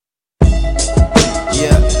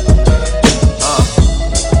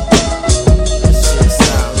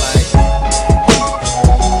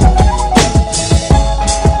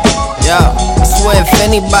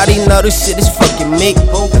anybody know this shit is fucking me?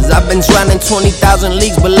 Cause I've been drowning 20,000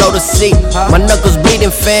 leagues below the sea. My knuckles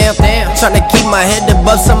bleeding, fam. Tryna keep my head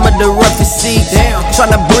above some of the roughest seas.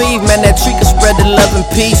 Tryna breathe, man, that tree can spread the love and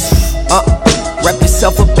peace. Wrap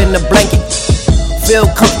yourself up in the blanket. Feel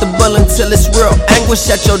comfortable until it's real anguish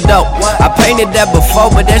at your door. I painted that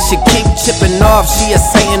before, but that shit keep chipping off. She a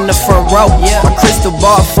saint in the front row. My crystal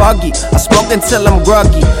ball foggy. I smoke until I'm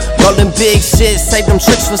groggy. Rolling big shit, save them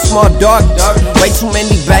tricks for small doggies. Way too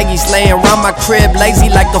many baggies laying around my crib,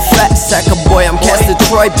 lazy like a fat sacker boy. I'm Castor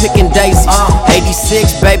Troy picking daisies.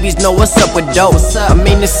 86 babies know what's up with dope. I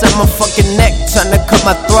mean it's on my fucking neck, tryna cut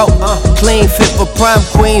my throat. Clean, fit for prime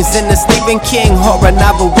queens in the Stephen King horror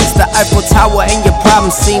novel. Reach the Eiffel Tower and your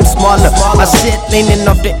problems seem smaller. My shit leaning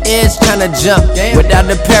off the edge, tryna jump without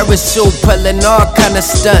a parachute, pulling all kind of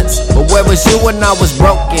stunts. But where was you when I was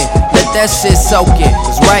broken? Let that shit soak in.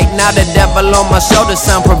 Cause right now the devil on my shoulder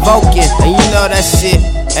sound provoking. And you know that shit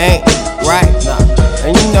ain't right.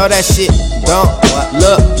 And you know that shit don't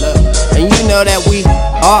look. And you know that we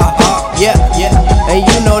are, yeah. And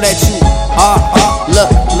you know that you are,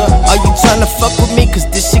 look. Are you tryna fuck with me? Cause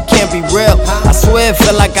this shit can't be real. I swear it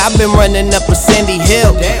feel like I've been running up a sandy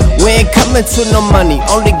hill. We ain't coming to no money,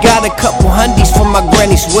 only got a couple hundies from my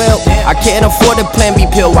granny's will. I can't afford a Plan B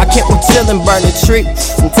pill, why can't we chill and burn a tree?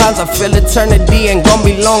 Sometimes I feel eternity ain't gon'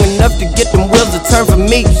 be long enough to get them wheels to turn for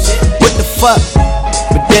me. What the fuck?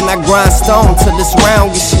 But then I grind stone till it's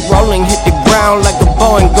round, get shit rolling, hit the ground like a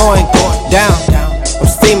Boeing going down. I'm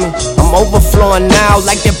steaming, I'm overflowing now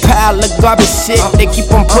like that pile of garbage shit they keep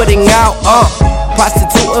on putting out.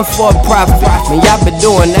 Prostituting for a profit. Man, y'all been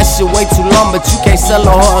doing that shit way too long, but you can't sell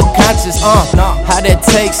a whole conscience. How that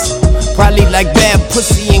tastes? Probably like bad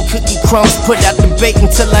pussy and cookie crumbs. Put out the bait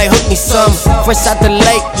until I hook me some. Fresh out the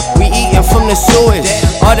lake, we eating from the sewage.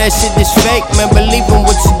 All that shit is fake, man. Believe in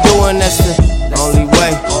what you doing, that's the only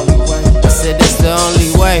way. I said that's the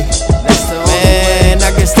only way. Man,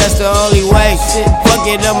 I guess that's the only way. Fuck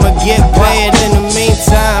it, I'ma get paid in the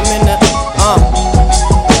meantime.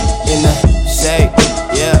 In the shade,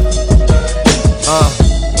 yeah.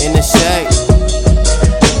 In the shade.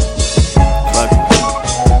 Fuck it.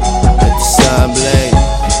 Let the sun blaze.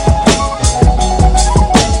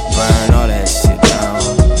 Burn all that shit down.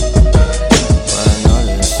 Burn all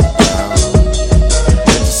that shit down. Let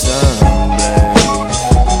the sun blaze.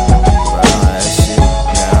 Burn all that shit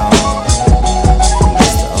down.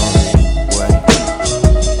 That's the only way.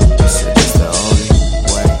 I said that's the only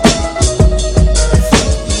way.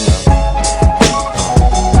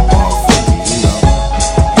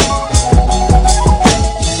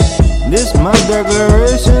 This my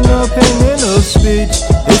declaration, opinion of speech.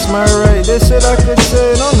 It's my right, they said I could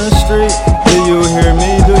say it on the street. Do you hear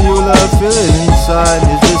me? Do you love, feel it inside?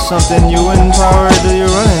 Is this something you empower? Do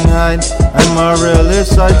you run and hide? I'm a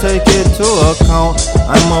realist, I take it to account.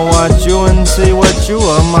 I'ma watch you and see what you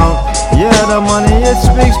amount. Yeah, the money it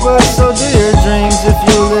speaks, but so do your dreams. If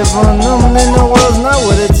you live on them, then the world's not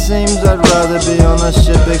what it seems. I'd rather be on a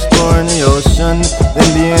ship exploring the ocean than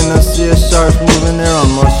be in a sea of sharks moving their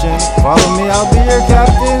own motion. Follow me, I'll be your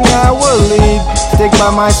captain, I will lead. Stick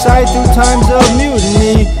by my side through times of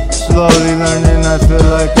mutiny. Slowly learning, I feel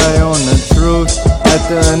like I own the truth. At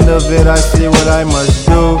the end of it, I see what I must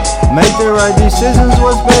do. Make the right decisions,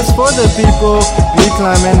 what's best for the people. We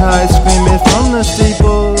climbing high, screaming from the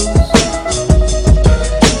steeple.